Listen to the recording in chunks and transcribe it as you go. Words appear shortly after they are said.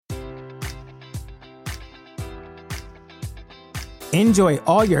Enjoy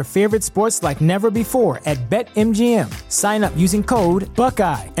all your favorite sports like never before at BetMGM. Sign up using code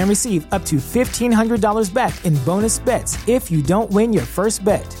Buckeye and receive up to $1,500 back in bonus bets if you don't win your first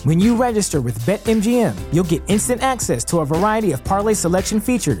bet. When you register with BetMGM, you'll get instant access to a variety of parlay selection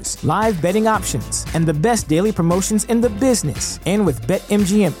features, live betting options, and the best daily promotions in the business. And with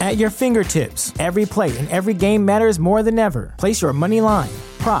BetMGM at your fingertips, every play and every game matters more than ever. Place your money line,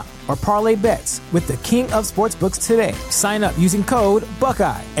 prop, or parlay bets with the king of sportsbooks today. Sign up using code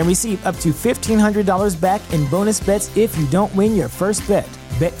Buckeye and receive up to $1,500 back in bonus bets if you don't win your first bet.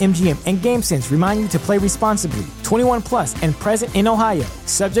 BetMGM and GameSense remind you to play responsibly. 21 plus and present in Ohio,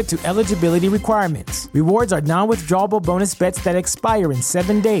 subject to eligibility requirements. Rewards are non-withdrawable bonus bets that expire in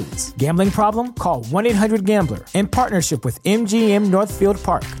 7 days. Gambling problem? Call 1-800-GAMBLER. In partnership with MGM Northfield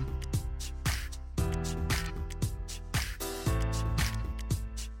Park.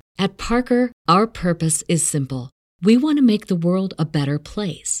 At Parker, our purpose is simple. We want to make the world a better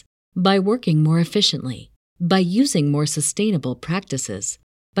place by working more efficiently, by using more sustainable practices,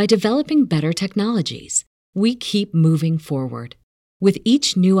 by developing better technologies. We keep moving forward. With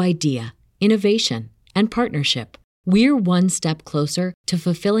each new idea, innovation, and partnership, we're one step closer to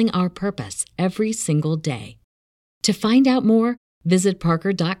fulfilling our purpose every single day. To find out more, visit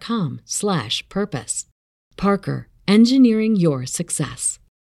parker.com/purpose. Parker, engineering your success.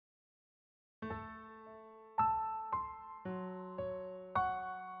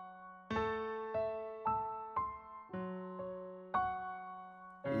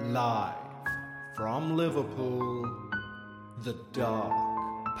 Live from Liverpool, The Dark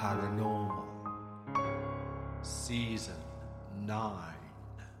Paranormal, Season 9.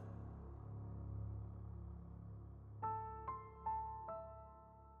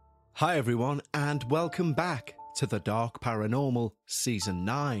 Hi everyone, and welcome back to The Dark Paranormal, Season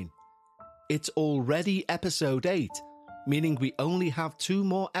 9. It's already Episode 8, meaning we only have 2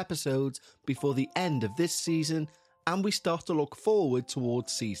 more episodes before the end of this season, and we start to look forward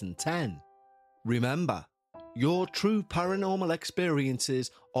towards Season 10. Remember, your true paranormal experiences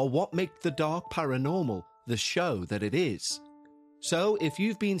are what make The Dark Paranormal the show that it is. So if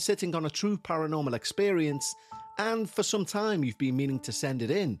you've been sitting on a true paranormal experience, and for some time you've been meaning to send it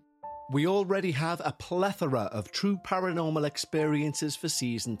in, we already have a plethora of true paranormal experiences for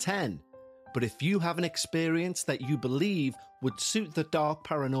Season 10. But if you have an experience that you believe would suit the Dark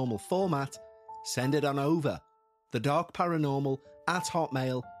Paranormal format, send it on over.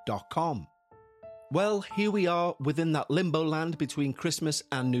 thedarkparanormal@hotmail.com. Well, here we are within that limbo land between Christmas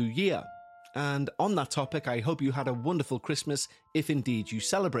and New Year. And on that topic, I hope you had a wonderful Christmas if indeed you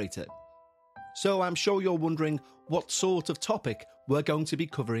celebrate it. So I'm sure you're wondering what sort of topic we're going to be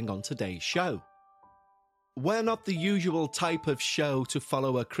covering on today's show. We're not the usual type of show to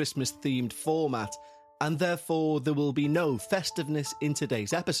follow a Christmas-themed format, and therefore there will be no festiveness in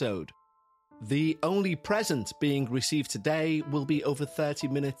today's episode. The only present being received today will be over 30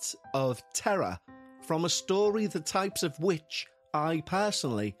 minutes of terror from a story the types of which I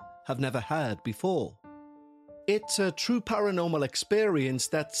personally have never heard before. It's a true paranormal experience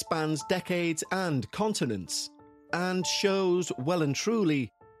that spans decades and continents, and shows well and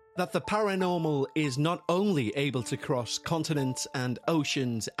truly that the paranormal is not only able to cross continents and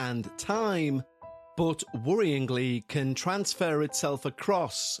oceans and time, but worryingly can transfer itself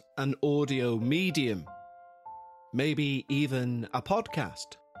across an audio medium. Maybe even a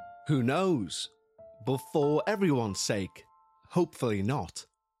podcast. Who knows? But for everyone's sake, hopefully not.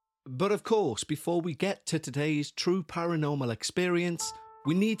 But of course, before we get to today's true paranormal experience,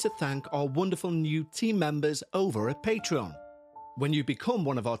 we need to thank our wonderful new team members over at Patreon. When you become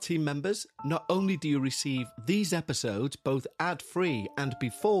one of our team members, not only do you receive these episodes both ad-free and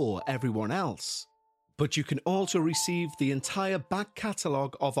before everyone else, but you can also receive the entire back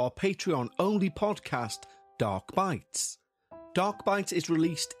catalogue of our Patreon-only podcast, Dark Bites. Dark Bites is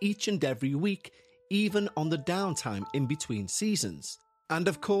released each and every week, even on the downtime in between seasons. And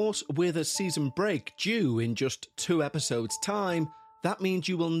of course, with a season break due in just 2 episodes' time, that means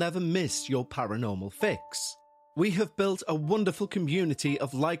you will never miss your paranormal fix. We have built a wonderful community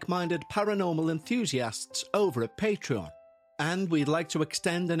of like-minded paranormal enthusiasts over at Patreon, and we'd like to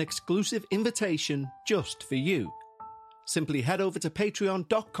extend an exclusive invitation just for you. Simply head over to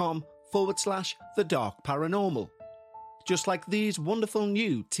patreon.com/thedarkparanormal. Just like these wonderful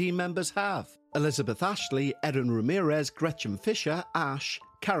new team members have: Elizabeth Ashley, Erin Ramirez, Gretchen Fisher, Ash,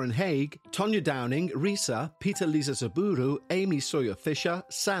 Karen Haig, Tonya Downing, Risa, Peter Lisa Zaburu, Amy Sawyer Fisher,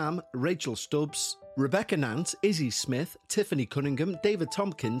 Sam, Rachel Stubbs, Rebecca Nance, Izzy Smith, Tiffany Cunningham, David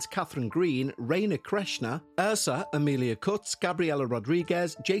Tompkins, Catherine Green, Raina Krishna, Ursa, Amelia Kutz, Gabriela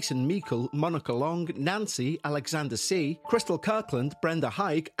Rodriguez, Jason Meikle, Monica Long, Nancy, Alexander C, Crystal Kirkland, Brenda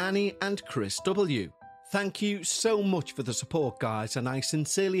Hike, Annie and Chris W. Thank you so much for the support, guys, and I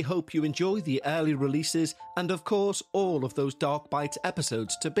sincerely hope you enjoy the early releases and, of course, all of those Dark Bites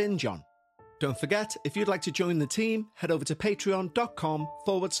episodes to binge on. Don't forget, if you'd like to join the team, head over to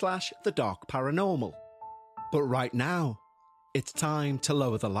patreon.com/The Dark Paranormal. But right now, it's time to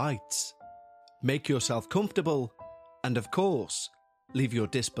lower the lights. Make yourself comfortable, and of course, leave your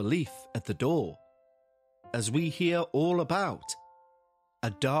disbelief at the door, as we hear all about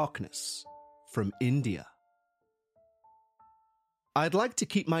a darkness from India. I'd like to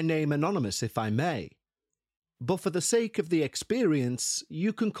keep my name anonymous if I may, but for the sake of the experience,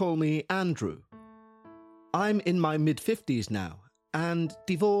 you can call me Andrew. I'm in my mid-50s now and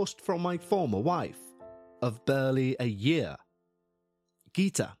divorced from my former wife of barely a year.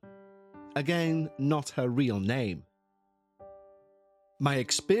 Geeta. Again, not her real name. My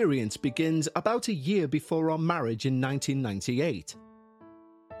experience begins about a year before our marriage in 1998.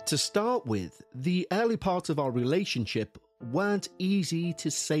 To start with, the early parts of our relationship weren't easy to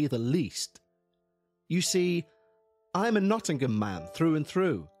say the least. You see, I'm a Nottingham man through and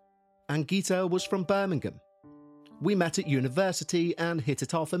through, and Geeta was from Birmingham. We met at university and hit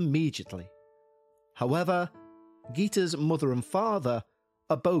it off immediately. However, Geeta's mother and father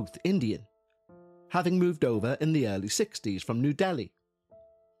are both Indian, having moved over in the early 60s from New Delhi.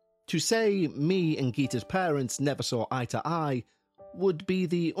 To say me and Geeta's parents never saw eye to eye would be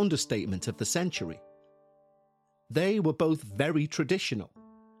the understatement of the century. They were both very traditional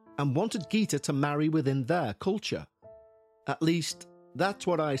and wanted Geeta to marry within their culture. At least, that's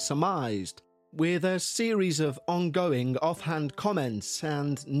what I surmised, with a series of ongoing offhand comments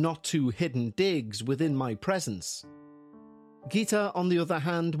and not too hidden digs within my presence. Geeta, on the other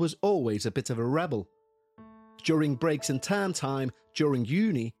hand, was always a bit of a rebel. During breaks and term time, during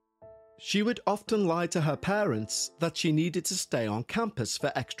uni, she would often lie to her parents that she needed to stay on campus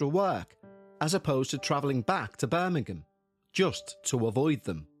for extra work, as opposed to travelling back to Birmingham, just to avoid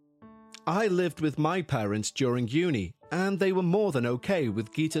them. I lived with my parents during uni, and they were more than okay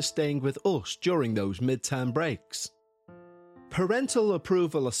with Geeta staying with us during those midterm breaks. Parental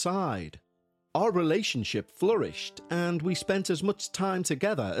approval aside, our relationship flourished and we spent as much time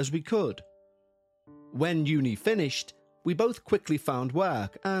together as we could. When uni finished, we both quickly found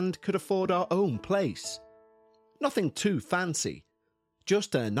work and could afford our own place. Nothing too fancy,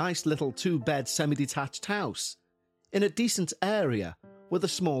 just a nice little 2-bed semi-detached house in a decent area with a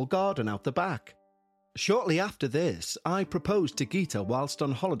small garden out the back. Shortly after this, I proposed to Geeta whilst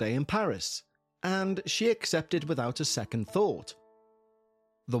on holiday in Paris, and she accepted without a second thought.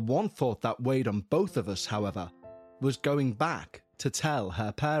 The one thought that weighed on both of us, however, was going back to tell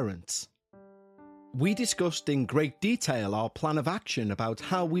her parents. We discussed in great detail our plan of action about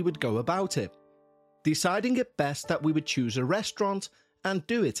how we would go about it, deciding it best that we would choose a restaurant and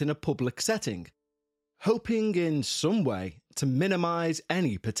do it in a public setting, hoping in some way to minimise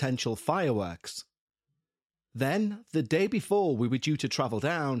any potential fireworks. Then, the day before we were due to travel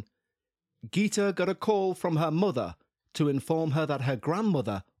down, Geeta got a call from her mother to inform her that her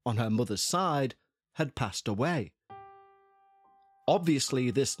grandmother, on her mother's side, had passed away.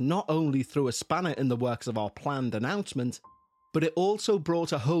 Obviously, this not only threw a spanner in the works of our planned announcement, but it also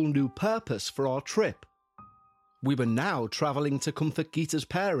brought a whole new purpose for our trip. We were now travelling to comfort Geeta's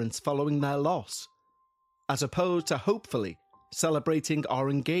parents following their loss, as opposed to hopefully celebrating our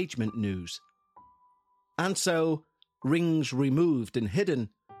engagement news. And so, rings removed and hidden,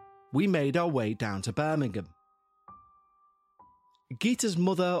 we made our way down to Birmingham. Geeta's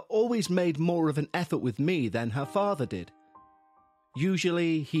mother always made more of an effort with me than her father did.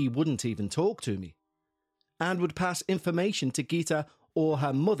 Usually, he wouldn't even talk to me, and would pass information to Geeta or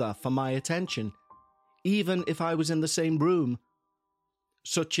her mother for my attention, even if I was in the same room,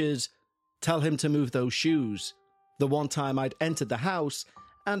 such as, tell him to move those shoes, the one time I'd entered the house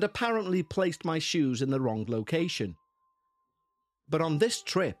and apparently placed my shoes in the wrong location. But on this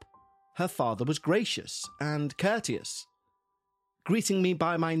trip, her father was gracious and courteous, greeting me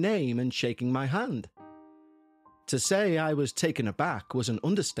by my name and shaking my hand. To say I was taken aback was an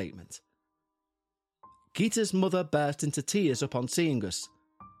understatement. Geeta's mother burst into tears upon seeing us,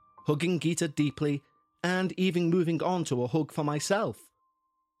 hugging Geeta deeply and even moving on to a hug for myself.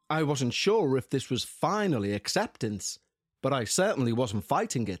 I wasn't sure if this was finally acceptance, but I certainly wasn't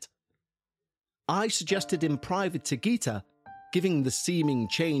fighting it. I suggested in private to Geeta, giving the seeming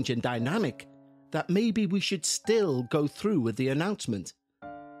change in dynamic, that maybe we should still go through with the announcement.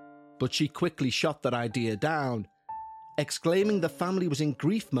 but she quickly shot that idea down, exclaiming the family was in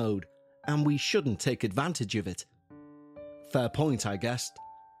grief mode and we shouldn't take advantage of it. Fair point, I guessed.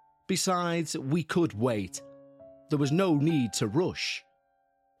 Besides, we could wait. There was no need to rush.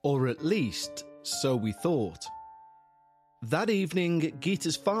 Or at least, so we thought. That evening,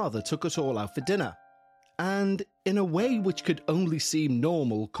 Geeta's father took us all out for dinner, and, in a way which could only seem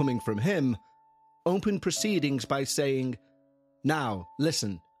normal coming from him, opened proceedings by saying, "Now,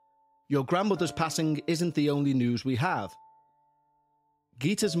 listen, your grandmother's passing isn't the only news we have."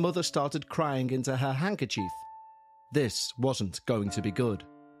 Geeta's mother started crying into her handkerchief. This wasn't going to be good.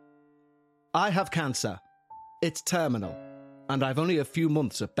 "I have cancer. It's terminal, and I've only a few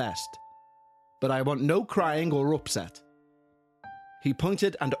months at best. But I want no crying or upset." He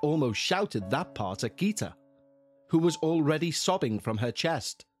pointed and almost shouted that part at Geeta, who was already sobbing from her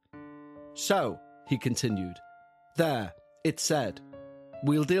chest. "So," he continued, "there, it's said.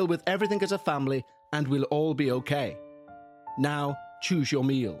 We'll deal with everything as a family and we'll all be okay. Now, choose your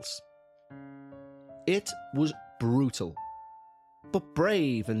meals." It was brutal, but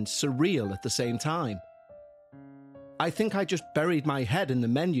brave and surreal at the same time. I think I just buried my head in the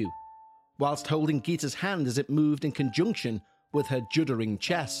menu, whilst holding Geeta's hand as it moved in conjunction with her juddering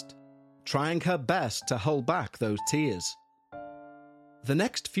chest, trying her best to hold back those tears. The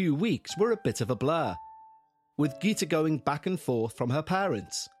next few weeks were a bit of a blur, with Geeta going back and forth from her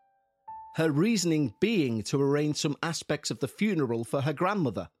parents, her reasoning being to arrange some aspects of the funeral for her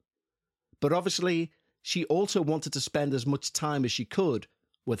grandmother. But obviously, she also wanted to spend as much time as she could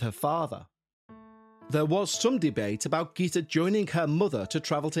with her father. There was some debate about Geeta joining her mother to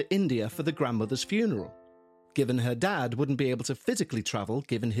travel to India for the grandmother's funeral, given her dad wouldn't be able to physically travel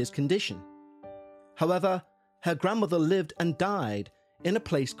given his condition. However, her grandmother lived and died in a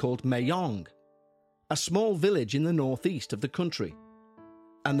place called Mayong, a small village in the northeast of the country,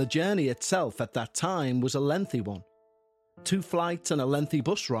 and the journey itself at that time was a lengthy one, 2 flights and a lengthy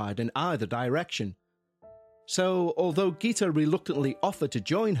bus ride in either direction. So, although Geeta reluctantly offered to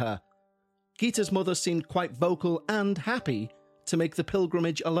join her, Geeta's mother seemed quite vocal and happy to make the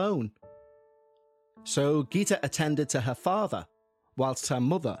pilgrimage alone. So Geeta attended to her father, whilst her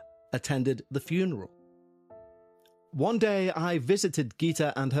mother attended the funeral. One day I visited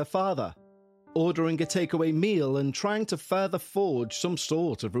Geeta and her father, ordering a takeaway meal and trying to further forge some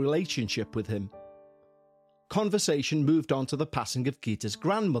sort of relationship with him. Conversation moved on to the passing of Geeta's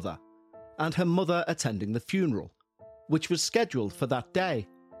grandmother, and her mother attending the funeral, which was scheduled for that day.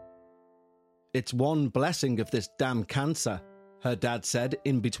 "It's one blessing of this damn cancer," her dad said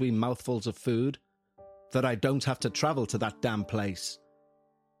in between mouthfuls of food, "that I don't have to travel to that damn place."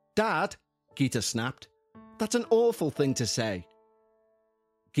 "Dad," Geeta snapped, "that's an awful thing to say."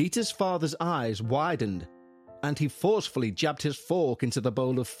 Geeta's father's eyes widened, and he forcefully jabbed his fork into the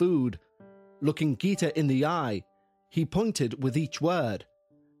bowl of food. Looking Geeta in the eye, he pointed with each word.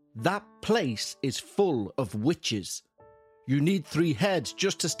 "That place is full of witches. You need 3 heads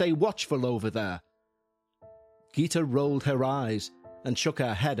just to stay watchful over there." Geeta rolled her eyes and shook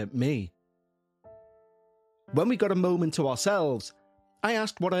her head at me. When we got a moment to ourselves, I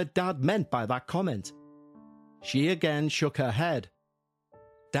asked what her dad meant by that comment. She again shook her head.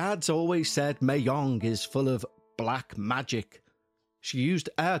 "Dad's always said Mayong is full of black magic." She used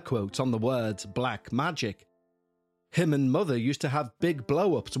air quotes on the words black magic. Him and Mother used to have big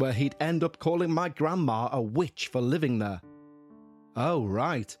blow-ups where he'd end up calling my grandma a witch for living there. "Oh,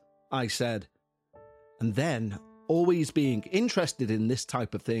 right," I said. And then, always being interested in this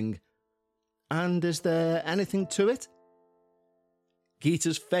type of thing, "And is there anything to it?"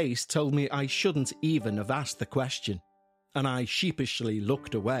 Geeta's face told me I shouldn't even have asked the question, and I sheepishly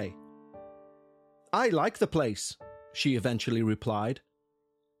looked away. "I like the place," she eventually replied.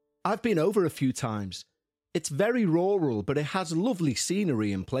 "I've been over a few times. It's very rural, but it has lovely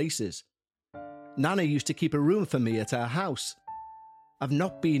scenery in places. Nana used to keep a room for me at her house. I've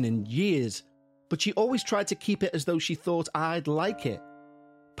not been in years, but she always tried to keep it as though she thought I'd like it.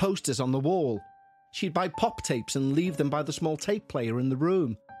 Posters on the wall. She'd buy pop tapes and leave them by the small tape player in the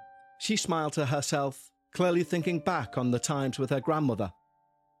room." She smiled to herself, clearly thinking back on the times with her grandmother.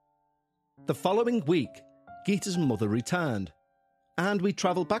 The following week, Geeta's mother returned, and we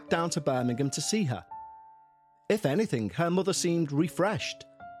travelled back down to Birmingham to see her. If anything, her mother seemed refreshed,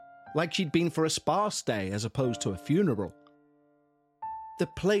 like she'd been for a spa stay as opposed to a funeral. "The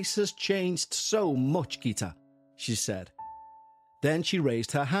place has changed so much, Geeta," she said. Then she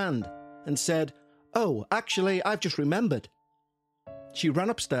raised her hand and said, "Oh, actually, I've just remembered." She ran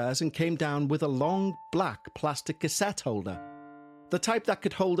upstairs and came down with a long black plastic cassette holder, the type that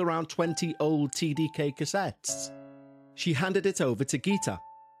could hold around 20 old TDK cassettes. She handed it over to Geeta.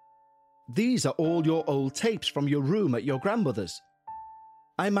 These are all your old tapes from your room at your grandmother's.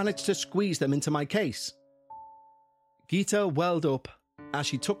 I managed to squeeze them into my case." Geeta welled up as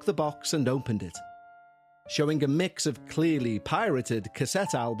she took the box and opened it, showing a mix of clearly pirated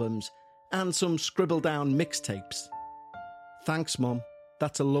cassette albums and some scribbled-down mixtapes. "Thanks, Mum.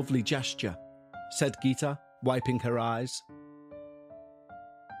 That's a lovely gesture," said Geeta, wiping her eyes.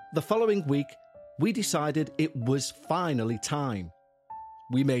 The following week, we decided it was finally time.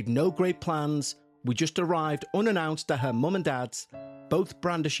 We made no great plans. We just arrived unannounced at her mum and dad's, both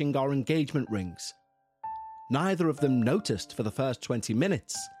brandishing our engagement rings. Neither of them noticed for the first 20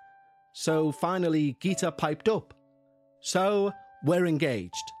 minutes. So finally, Geeta piped up. "So, we're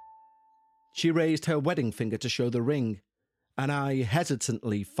engaged." She raised her wedding finger to show the ring, and I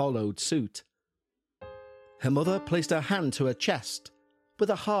hesitantly followed suit. Her mother placed her hand to her chest with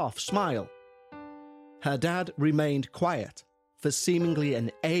a half smile. Her dad remained quiet for seemingly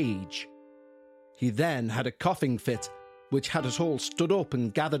an age. He then had a coughing fit, which had us all stood up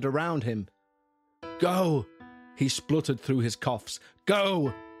and gathered around him. "Go!" he spluttered through his coughs.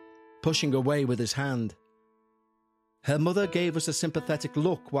 "Go!" pushing away with his hand. Her mother gave us a sympathetic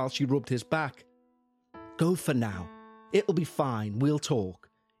look while she rubbed his back. "Go for now. It'll be fine, we'll talk.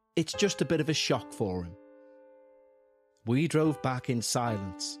 It's just a bit of a shock for him." We drove back in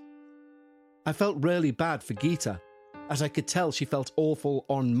silence. I felt really bad for Geeta, as I could tell she felt awful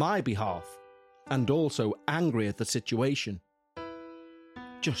on my behalf, and also angry at the situation.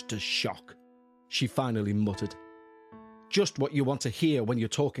 "Just a shock," she finally muttered. "Just what you want to hear when you're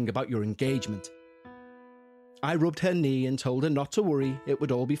talking about your engagement." I rubbed her knee and told her not to worry, it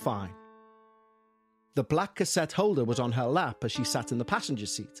would all be fine. The black cassette holder was on her lap as she sat in the passenger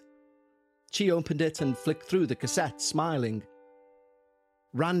seat. She opened it and flicked through the cassette, smiling.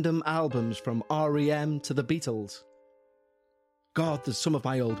 Random albums from R.E.M. to the Beatles. "God, there's some of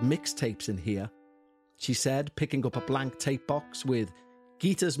my old mixtapes in here," she said, picking up a blank tape box with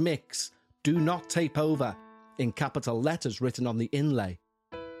 "Geeta's Mix, Do Not Tape Over" in capital letters written on the inlay.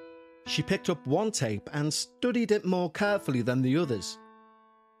 She picked up one tape and studied it more carefully than the others.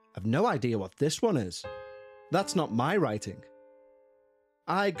 "I've no idea what this one is. That's not my writing."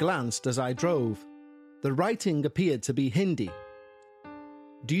 I glanced as I drove. The writing appeared to be Hindi.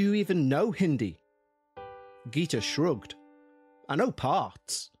 "Do you even know Hindi?" Geeta shrugged. "I know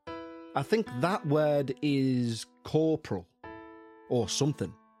parts. I think that word is corporal, or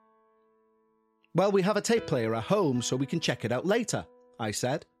something." "Well, we have a tape player at home, so we can check it out later," I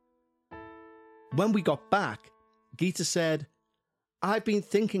said. When we got back, Geeta said, "I've been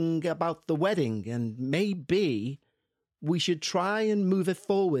thinking about the wedding, and maybe we should try and move it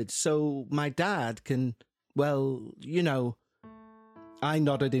forward so my dad can, well, you know." I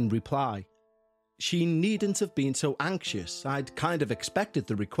nodded in reply. She needn't have been so anxious. I'd kind of expected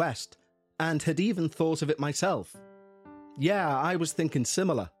the request, and had even thought of it myself. "Yeah, I was thinking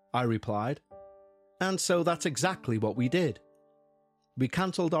similar," I replied. And so that's exactly what we did. We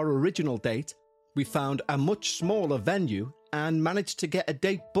cancelled our original date, we found a much smaller venue, and managed to get a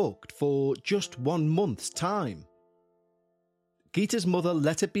date booked for just 1 month's time. Geeta's mother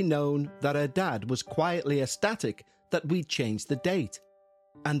let it be known that her dad was quietly ecstatic that we'd changed the date,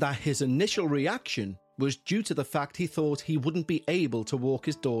 and that his initial reaction was due to the fact he thought he wouldn't be able to walk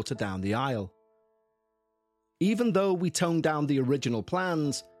his daughter down the aisle. Even though we toned down the original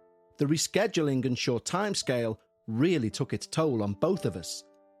plans, the rescheduling and short timescale really took its toll on both of us.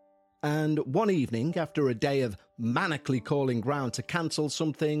 And one evening, after a day of manically calling round to cancel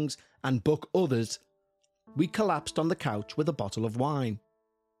some things and book others, we collapsed on the couch with a bottle of wine.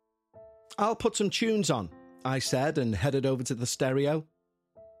 "I'll put some tunes on," I said, and headed over to the stereo.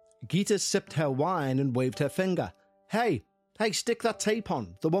 Geeta sipped her wine and waved her finger. Hey, stick that tape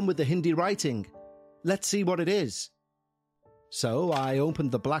on, the one with the Hindi writing. Let's see what it is." So I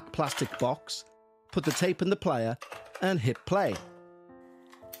opened the black plastic box, put the tape in the player, and hit play.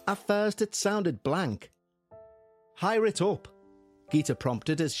 At first it sounded blank. "Higher it up," Geeta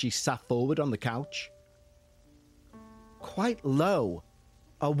prompted as she sat forward on the couch. Quite low,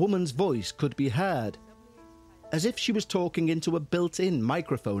 a woman's voice could be heard, as if she was talking into a built-in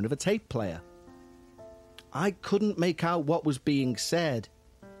microphone of a tape player. I couldn't make out what was being said.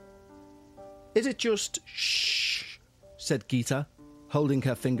 "Is it just shh?" said Geeta, holding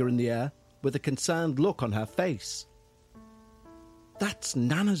her finger in the air, with a concerned look on her face. That's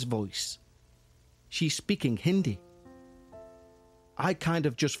Nana's voice. She's speaking Hindi. I kind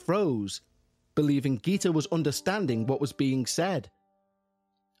of just froze, believing Geeta was understanding what was being said.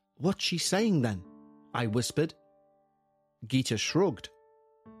 "What's she saying then?" I whispered. Geeta shrugged.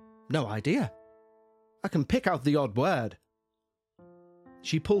 "No idea. I can pick out the odd word."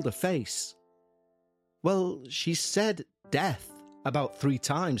 She pulled a face. Well, she said death about 3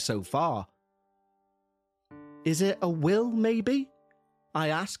 times so far. Is it a will, maybe? I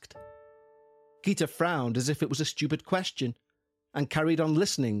asked. Geeta frowned as if it was a stupid question and carried on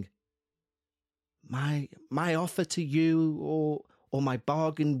listening. My offer to you, or my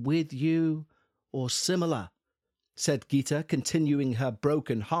bargain with you, or similar, said Geeta, continuing her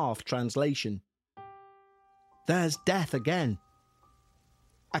broken half translation. There's death again.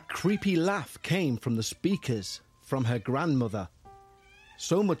 A creepy laugh came from the speakers, from her grandmother.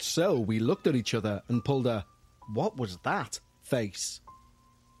 So much so we looked at each other and pulled a "what was that?" face.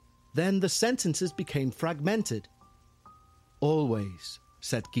 Then the sentences became fragmented. Always,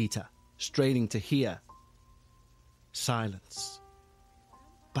 said Geeta, straining to hear. Silence.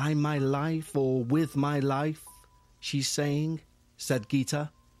 By my life or with my life, she's saying, said Geeta.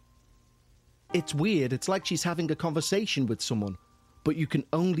 It's weird, it's like she's having a conversation with someone, but you can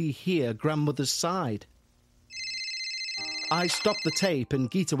only hear grandmother's side. I stopped the tape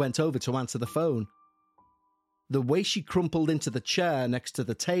and Geeta went over to answer the phone. The way she crumpled into the chair next to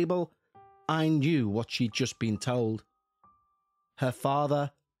the table, I knew what she'd just been told. Her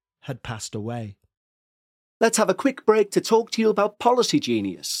father had passed away. Let's have a quick break to talk to you about Policy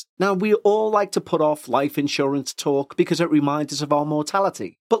Genius. Now, we all like to put off life insurance talk because it reminds us of our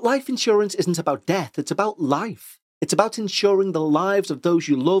mortality. But life insurance isn't about death, it's about life. It's about ensuring the lives of those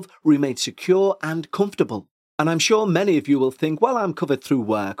you love remain secure and comfortable. And I'm sure many of you will think, well, I'm covered through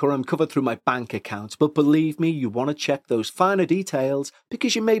work or I'm covered through my bank account. But believe me, you want to check those finer details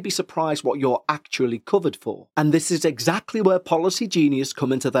because you may be surprised what you're actually covered for. And this is exactly where Policy Genius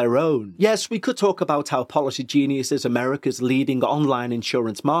come into their own. Yes, we could talk about how Policy Genius is America's leading online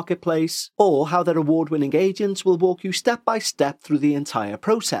insurance marketplace, or how their award-winning agents will walk you step by step through the entire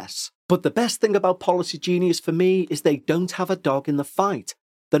process. But the best thing about Policy Genius for me is they don't have a dog in the fight.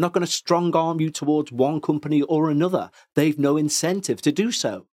 They're not going to strong-arm you towards one company or another. They've no incentive to do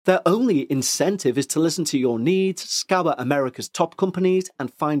so. Their only incentive is to listen to your needs, scour America's top companies,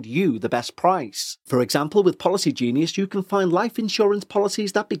 and find you the best price. For example, with Policy Genius, you can find life insurance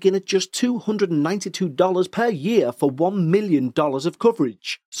policies that begin at just $292 per year for $1 million of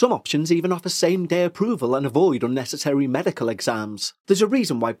coverage. Some options even offer same-day approval and avoid unnecessary medical exams. There's a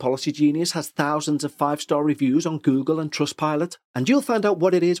reason why Policy Genius has thousands of 5-star reviews on Google and Trustpilot, and you'll find out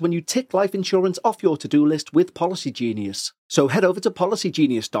what it is when you tick life insurance off your to-do list with Policy Genius. So head over to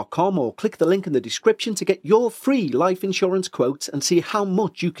policygenius.com or click the link in the description to get your free life insurance quotes and see how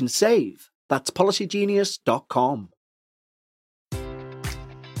much you can save. That's policygenius.com.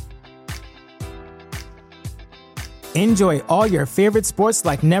 Enjoy all your favorite sports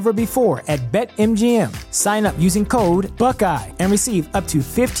like never before at BetMGM. Sign up using code Buckeye and receive up to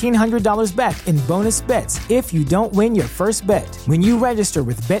 $1,500 back in bonus bets if you don't win your first bet. When you register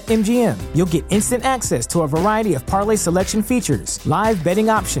with BetMGM, you'll get instant access to a variety of parlay selection features, live betting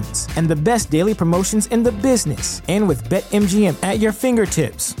options, and the best daily promotions in the business. And with BetMGM at your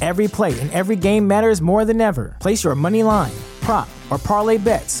fingertips, every play and every game matters more than ever. Place your money line, prop, or parlay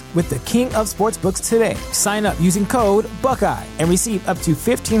bets with the king of sportsbooks today. Sign up using code Buckeye and receive up to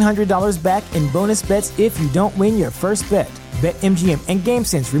 $1,500 back in bonus bets if you don't win your first bet. BetMGM and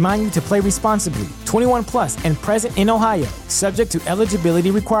GameSense remind you to play responsibly. 21 plus and present in Ohio, subject to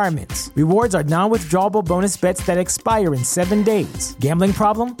eligibility requirements. Rewards are non-withdrawable bonus bets that expire in 7 days. Gambling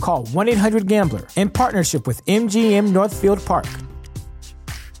problem? Call 1-800-GAMBLER in partnership with MGM Northfield Park.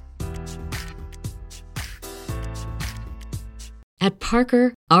 At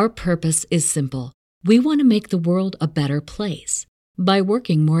Parker, our purpose is simple. We want to make the world a better place by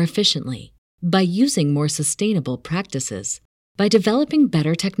working more efficiently, by using more sustainable practices, by developing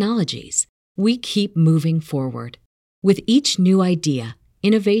better technologies. We keep moving forward. With each new idea,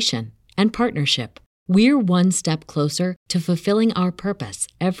 innovation, and partnership, we're one step closer to fulfilling our purpose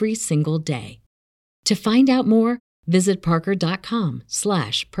every single day. To find out more, visit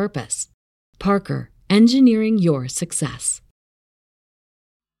parker.com/purpose. Parker, engineering your success.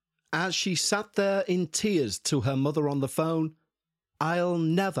 As she sat there in tears to her mother on the phone, I'll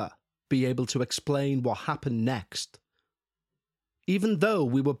never be able to explain what happened next. Even though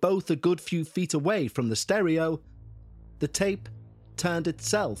we were both a good few feet away from the stereo, the tape turned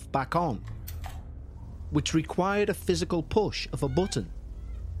itself back on, which required a physical push of a button.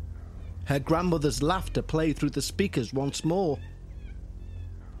 Her grandmother's laughter played through the speakers once more.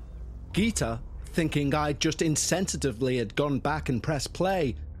 Geeta, thinking I'd just insensitively had gone back and pressed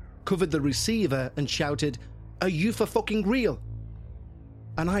play, covered the receiver and shouted, "Are you for fucking real?"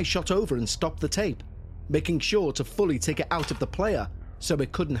 And I shot over and stopped the tape, making sure to fully take it out of the player so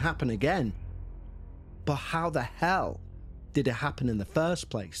it couldn't happen again. But how the hell did it happen in the first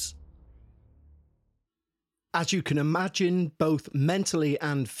place? As you can imagine, both mentally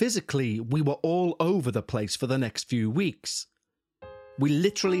and physically, we were all over the place for the next few weeks. We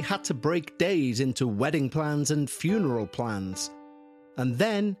literally had to break days into wedding plans and funeral plans. And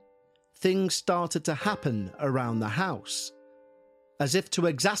then, things started to happen around the house, as if to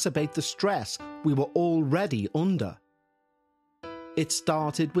exacerbate the stress we were already under. It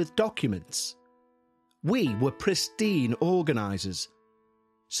started with documents. We were pristine organisers.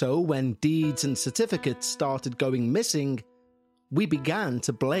 So when deeds and certificates started going missing, we began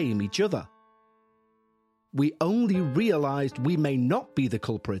to blame each other. We only realised we may not be the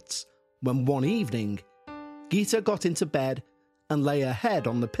culprits when one evening, Geeta got into bed and lay her head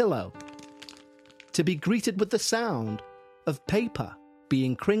on the pillow, to be greeted with the sound of paper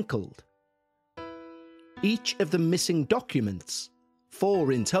being crinkled. Each of the missing documents,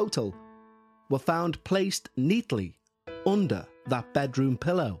 4 in total, were found placed neatly under that bedroom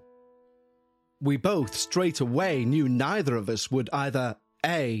pillow. We both straight away knew neither of us would either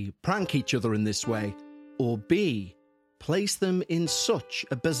A, prank each other in this way, or B, place them in such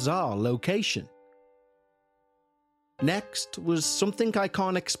a bizarre location. Next was something I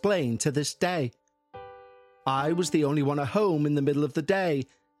can't explain to this day. I was the only one at home in the middle of the day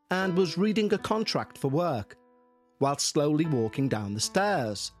and was reading a contract for work, while slowly walking down the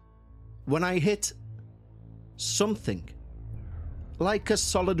stairs, when I hit something, like a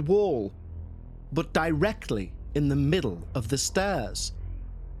solid wall, but directly in the middle of the stairs.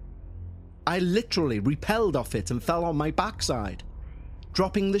 I literally repelled off it and fell on my backside,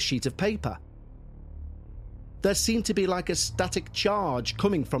 dropping the sheet of paper. There seemed to be like a static charge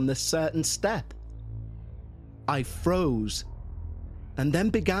coming from this certain step. I froze, and then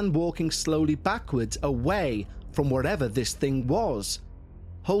began walking slowly backwards away from wherever this thing was,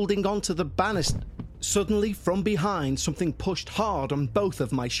 holding onto the banister. Suddenly, from behind, something pushed hard on both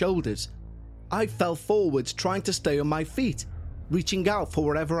of my shoulders. I fell forwards, trying to stay on my feet, reaching out for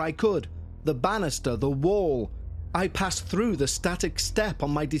wherever I could. The banister, the wall. I passed through the static step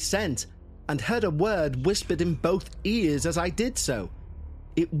on my descent and heard a word whispered in both ears as I did so.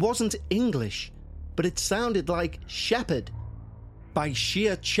 It wasn't English, but it sounded like shepherd. By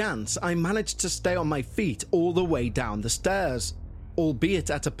sheer chance, I managed to stay on my feet all the way down the stairs, albeit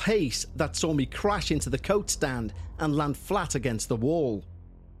at a pace that saw me crash into the coat stand and land flat against the wall.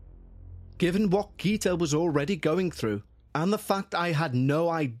 Given what Geeta was already going through, and the fact I had no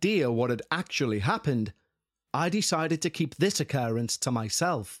idea what had actually happened, I decided to keep this occurrence to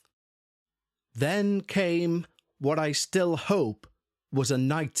myself. Then came what I still hope was a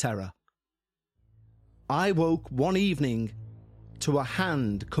night terror. I woke one evening to a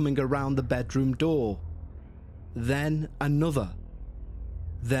hand coming around the bedroom door, then another,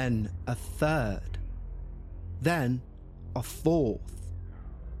 then a third, then a fourth,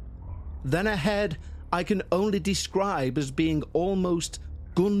 then a head I can only describe as being almost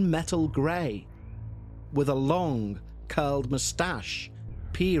gunmetal grey, with a long, curled moustache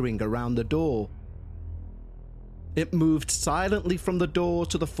peering around the door. It moved silently from the door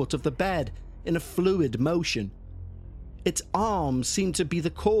to the foot of the bed in a fluid motion. Its arms seemed to be the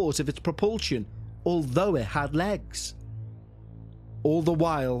cause of its propulsion, although it had legs. All the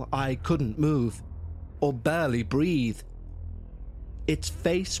while, I couldn't move, or barely breathe. Its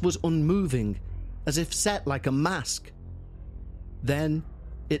face was unmoving, as if set like a mask. Then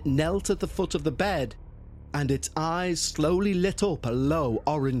it knelt at the foot of the bed, and its eyes slowly lit up a low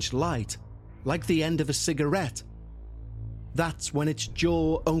orange light, like the end of a cigarette. That's when its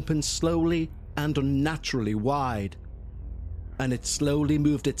jaw opened slowly and unnaturally wide, and it slowly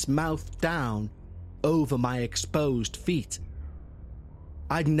moved its mouth down over my exposed feet.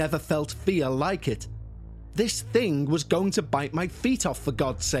 I'd never felt fear like it. This thing was going to bite my feet off, for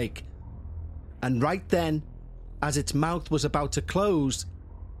God's sake. And right then, as its mouth was about to close,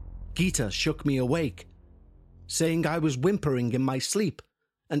 Geeta shook me awake, saying I was whimpering in my sleep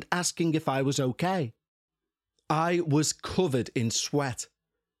and asking if I was okay. I was covered in sweat.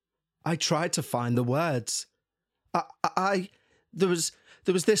 I tried to find the words. There was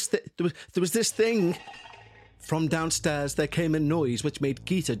this thing. From downstairs there came a noise which made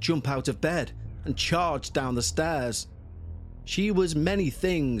Geeta jump out of bed and charge down the stairs. She was many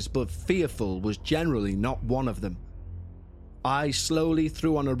things, but fearful was generally not one of them. I slowly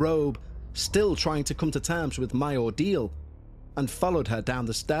threw on a robe, still trying to come to terms with my ordeal, and followed her down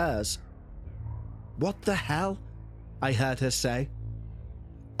the stairs. "What the hell?" I heard her say.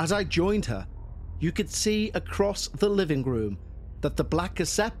 As I joined her, you could see across the living room that the black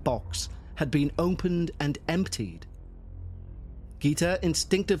cassette box had been opened and emptied. Geeta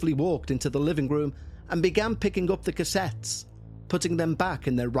instinctively walked into the living room and began picking up the cassettes, putting them back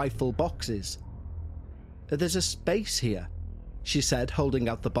in their rightful boxes. "There's a space here," she said, holding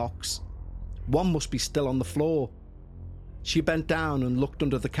out the box. "One must be still on the floor." She bent down and looked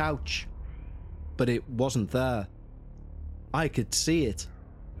under the couch, but it wasn't there. I could see it,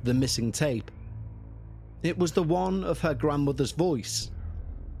 the missing tape. It was the one of her grandmother's voice,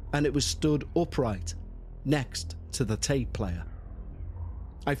 and it was stood upright next to the tape player.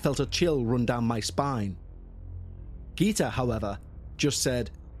 I felt a chill run down my spine. Geeta, however, just said,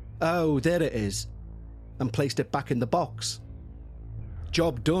 "Oh, there it is," and placed it back in the box.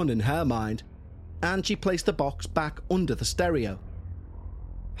 Job done in her mind, and she placed the box back under the stereo.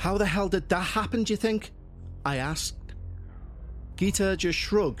 "How the hell did that happen, do you think?" I asked. Geeta just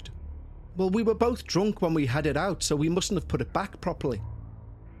shrugged. "Well, we were both drunk when we had it out, so we mustn't have put it back properly."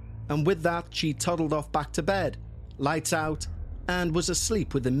 And with that, she toddled off back to bed, lights out, and was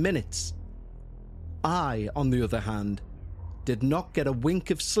asleep within minutes. I, on the other hand, did not get a wink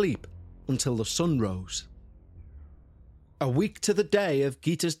of sleep until the sun rose. A week to the day of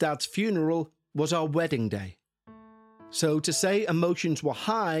Geeta's dad's funeral was our wedding day. So to say emotions were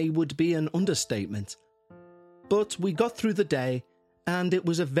high would be an understatement. But we got through the day, and it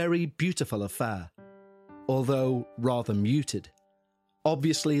was a very beautiful affair, although rather muted.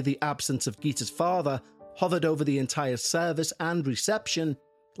 Obviously, the absence of Geeta's father hovered over the entire service and reception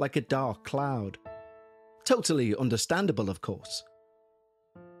like a dark cloud. Totally understandable, of course.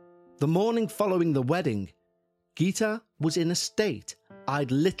 The morning following the wedding, Geeta was in a state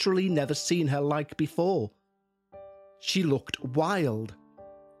I'd literally never seen her like before. She looked wild,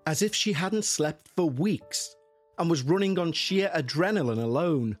 as if she hadn't slept for weeks and was running on sheer adrenaline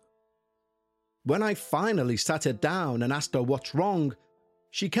alone. When I finally sat her down and asked her what's wrong,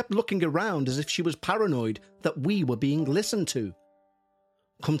 she kept looking around as if she was paranoid that we were being listened to.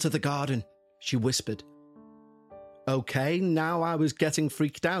 "Come to the garden," she whispered. Okay, now I was getting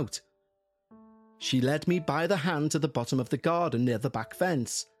freaked out. She led me by the hand to the bottom of the garden near the back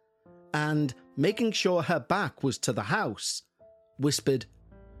fence, and, making sure her back was to the house, whispered,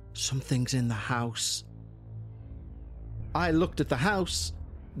 "Something's in the house." I looked at the house,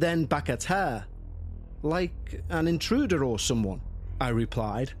 then back at her. "Like an intruder or someone," I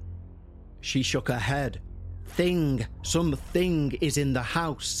replied. She shook her head. Something is in the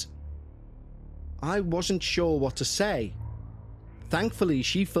house." I wasn't sure what to say. Thankfully,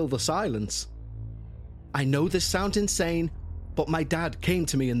 she filled the silence. "I know this sounds insane, but my dad came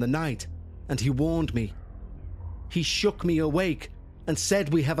to me in the night, and he warned me. He shook me awake and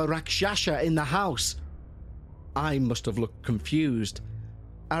said we have a Rakshasa in the house." I must have looked confused.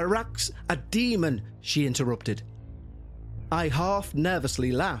 A demon," she interrupted. I half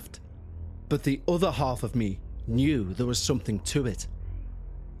nervously laughed, but the other half of me knew there was something to it.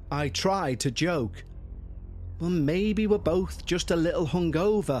 I tried to joke. Well, maybe we're both just a little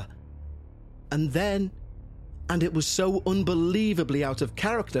hungover. And it was so unbelievably out of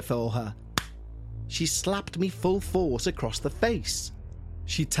character for her, she slapped me full force across the face.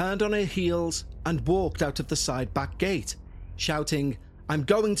 She turned on her heels and walked out of the side back gate, shouting, "I'm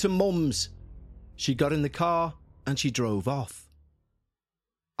going to Mum's." She got in the car and she drove off.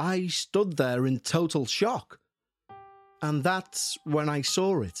 I stood there in total shock. And that's when I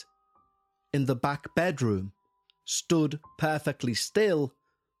saw it. In the back bedroom, stood perfectly still,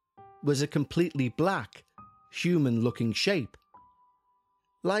 was a completely black, human-looking shape.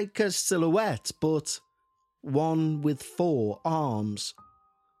 Like a silhouette, but one with 4 arms.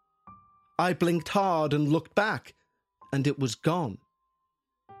 I blinked hard and looked back, and it was gone.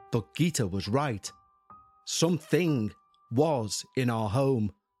 But Geeta was right. Something was in our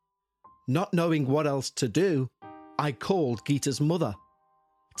home. Not knowing what else to do, I called Geeta's mother,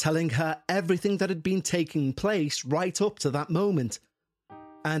 telling her everything that had been taking place right up to that moment,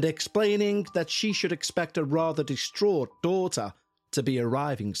 and explaining that she should expect a rather distraught daughter to be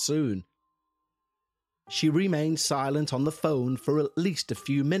arriving soon. She remained silent on the phone for at least a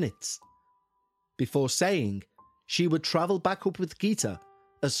few minutes, before saying she would travel back up with Geeta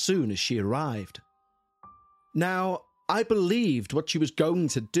as soon as she arrived. Now, I believed what she was going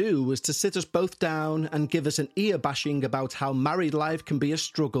to do was to sit us both down and give us an ear bashing about how married life can be a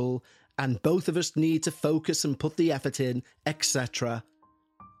struggle and both of us need to focus and put the effort in, etc.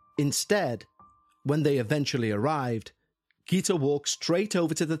 Instead, when they eventually arrived, Geeta walked straight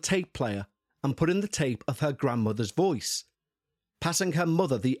over to the tape player and put in the tape of her grandmother's voice, passing her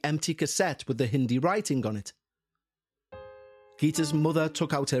mother the empty cassette with the Hindi writing on it. Geeta's mother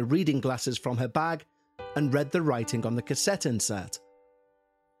took out her reading glasses from her bag and read the writing on the cassette insert.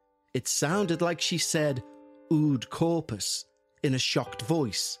 It sounded like she said "Ood Corpus" in a shocked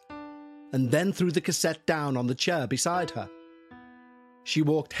voice, and then threw the cassette down on the chair beside her. She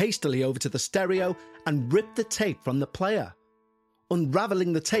walked hastily over to the stereo and ripped the tape from the player,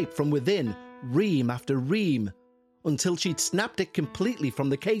 unravelling the tape from within, ream after ream, until she'd snapped it completely from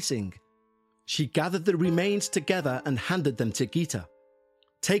the casing. She gathered the remains together and handed them to Geeta.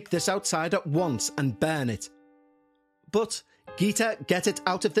 "Take this outside at once and burn it." "But, Geeta, get it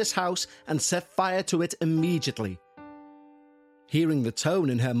out of this house and set fire to it immediately." Hearing the tone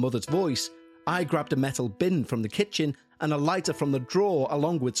in her mother's voice, I grabbed a metal bin from the kitchen and a lighter from the drawer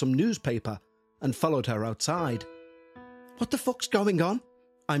along with some newspaper and followed her outside. "What the fuck's going on?"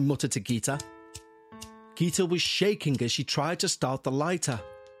 I muttered to Geeta. Geeta was shaking as she tried to start the lighter.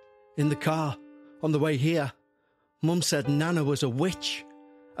 "In the car, on the way here, Mum said Nana was a witch.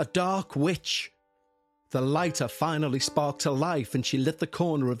 A dark witch." The lighter finally sparked to life and she lit the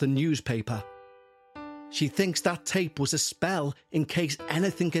corner of the newspaper. "She thinks that tape was a spell in case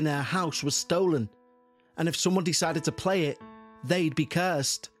anything in her house was stolen, and if someone decided to play it, they'd be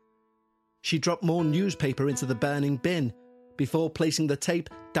cursed." She dropped more newspaper into the burning bin before placing the tape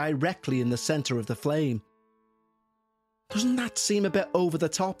directly in the centre of the flame. "Doesn't that seem a bit over the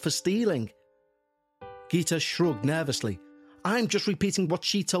top for stealing?" Geeta shrugged nervously. "I'm just repeating what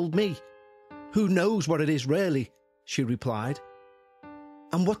she told me. Who knows what it is really?" she replied.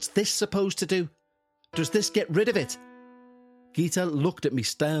 "And what's this supposed to do? Does this get rid of it?" Geeta looked at me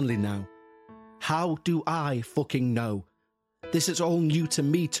sternly now. "How do I fucking know? This is all new to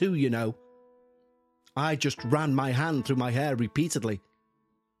me too, you know." I just ran my hand through my hair repeatedly.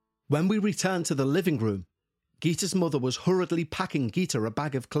 When we returned to the living room, Geeta's mother was hurriedly packing Geeta a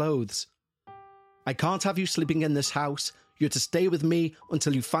bag of clothes. "I can't have you sleeping in this house. You're to stay with me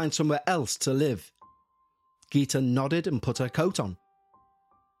until you find somewhere else to live." Geeta nodded and put her coat on.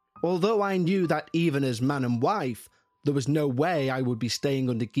 Although I knew that even as man and wife, there was no way I would be staying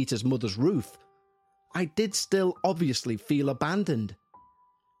under Geeta's mother's roof, I did still obviously feel abandoned.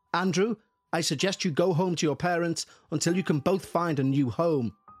 "Andrew, I suggest you go home to your parents until you can both find a new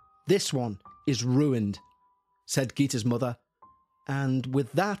home. This one is ruined," said Geeta's mother, and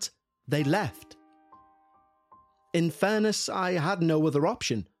with that, they left. In fairness, I had no other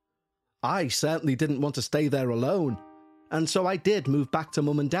option. I certainly didn't want to stay there alone, and so I did move back to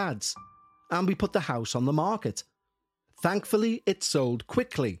Mum and Dad's, and we put the house on the market. Thankfully, it sold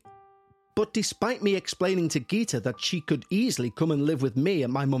quickly. But despite me explaining to Geeta that she could easily come and live with me at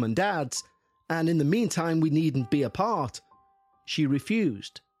my Mum and Dad's, and in the meantime we needn't be apart, she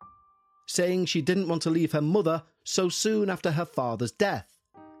refused, saying she didn't want to leave her mother so soon after her father's death.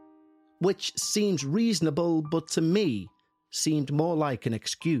 Which seems reasonable, but to me seemed more like an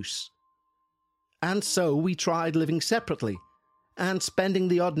excuse. And so we tried living separately and spending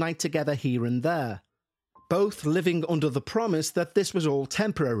the odd night together here and there, both living under the promise that this was all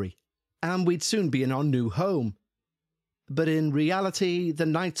temporary and we'd soon be in our new home. But in reality, the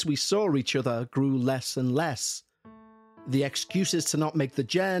nights we saw each other grew less and less. The excuses to not make the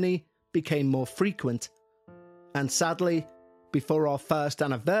journey became more frequent, and sadly, before our first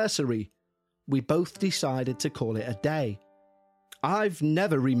anniversary, we both decided to call it a day. I've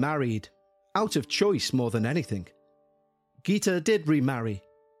never remarried, out of choice more than anything. Geeta did remarry,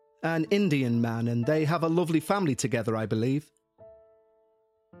 an Indian man, and they have a lovely family together, I believe.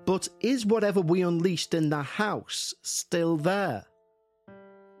 But is whatever we unleashed in the house still there?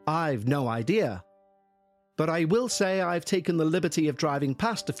 I've no idea. But I will say I've taken the liberty of driving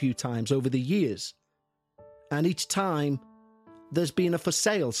past a few times over the years, and each time there's been a for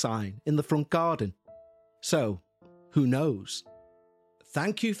sale sign in the front garden. So, who knows?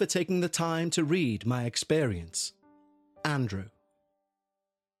 Thank you for taking the time to read my experience. Andrew.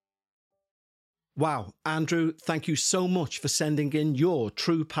 Wow, Andrew, thank you so much for sending in your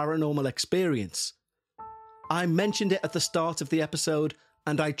true paranormal experience. I mentioned it at the start of the episode,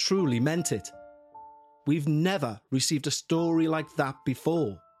 and I truly meant it. We've never received a story like that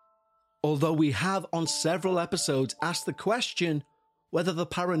before. Although we have on several episodes asked the question whether the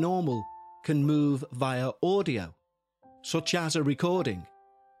paranormal can move via audio, such as a recording.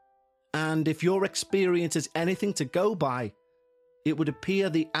 And if your experience is anything to go by, it would appear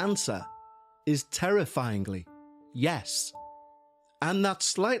the answer is terrifyingly yes. And that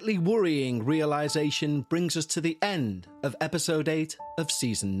slightly worrying realisation brings us to the end of episode 8 of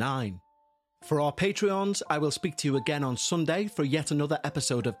season 9. For our Patreons, I will speak to you again on Sunday for yet another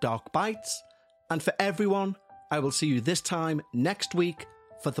episode of Dark Bites. And for everyone, I will see you this time next week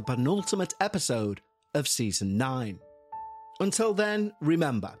for the penultimate episode of season 9. Until then,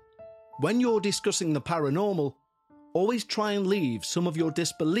 remember, when you're discussing the paranormal, always try and leave some of your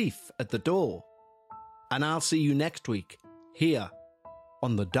disbelief at the door. And I'll see you next week, here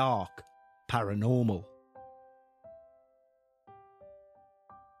on the Dark paranormal.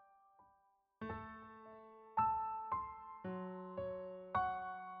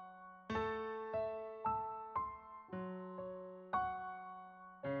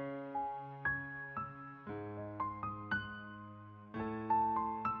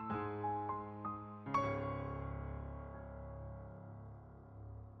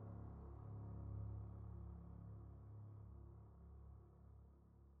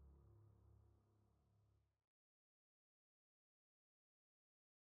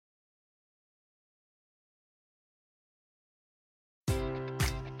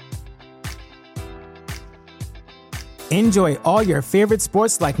 Enjoy all your favorite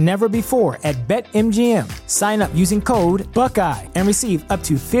sports like never before at BetMGM. Sign up using code Buckeye and receive up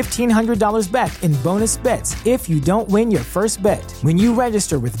to $1,500 back in bonus bets if you don't win your first bet. When you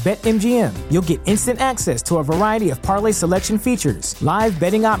register with BetMGM, you'll get instant access to a variety of parlay selection features, live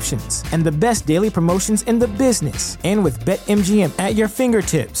betting options, and the best daily promotions in the business. And with BetMGM at your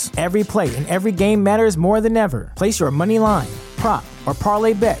fingertips, every play and every game matters more than ever. Place your money line, prop, or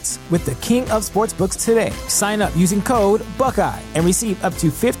parlay bets with the king of sportsbooks today. Sign up using code Buckeye and receive up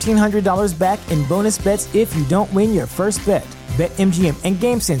to $1,500 back in bonus bets if you don't win your first bet. BetMGM and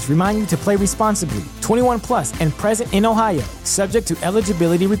GameSense remind you to play responsibly. 21 plus and present in Ohio, subject to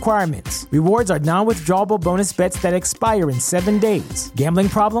eligibility requirements. Rewards are non-withdrawable bonus bets that expire in 7 days. Gambling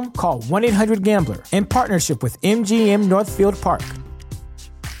problem? Call 1-800-GAMBLER. In partnership with MGM Northfield Park.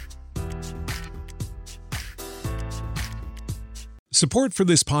 Support for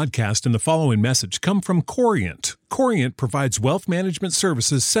this podcast and the following message come from Corient. Corient provides wealth management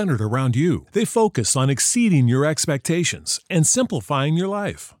services centered around you. They focus on exceeding your expectations and simplifying your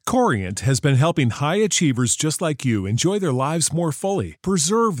life. Corient has been helping high achievers just like you enjoy their lives more fully,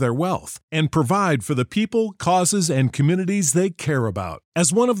 preserve their wealth, and provide for the people, causes, and communities they care about.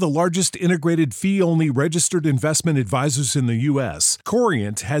 As one of the largest integrated fee-only registered investment advisors in the U.S.,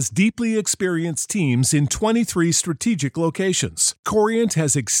 Corient has deeply experienced teams in 23 strategic locations. Corient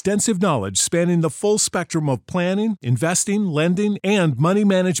has extensive knowledge spanning the full spectrum of planning, investing, lending, and money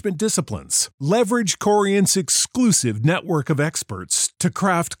management disciplines. Leverage Corient's exclusive network of experts to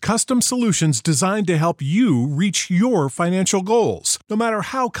craft custom solutions designed to help you reach your financial goals, no matter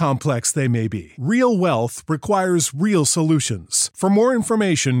how complex they may be. Real wealth requires real solutions. For more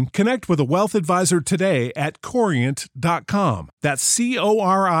information, connect with a wealth advisor today at Corient.com. That's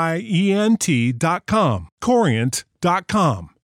Corient.com. Corient.com.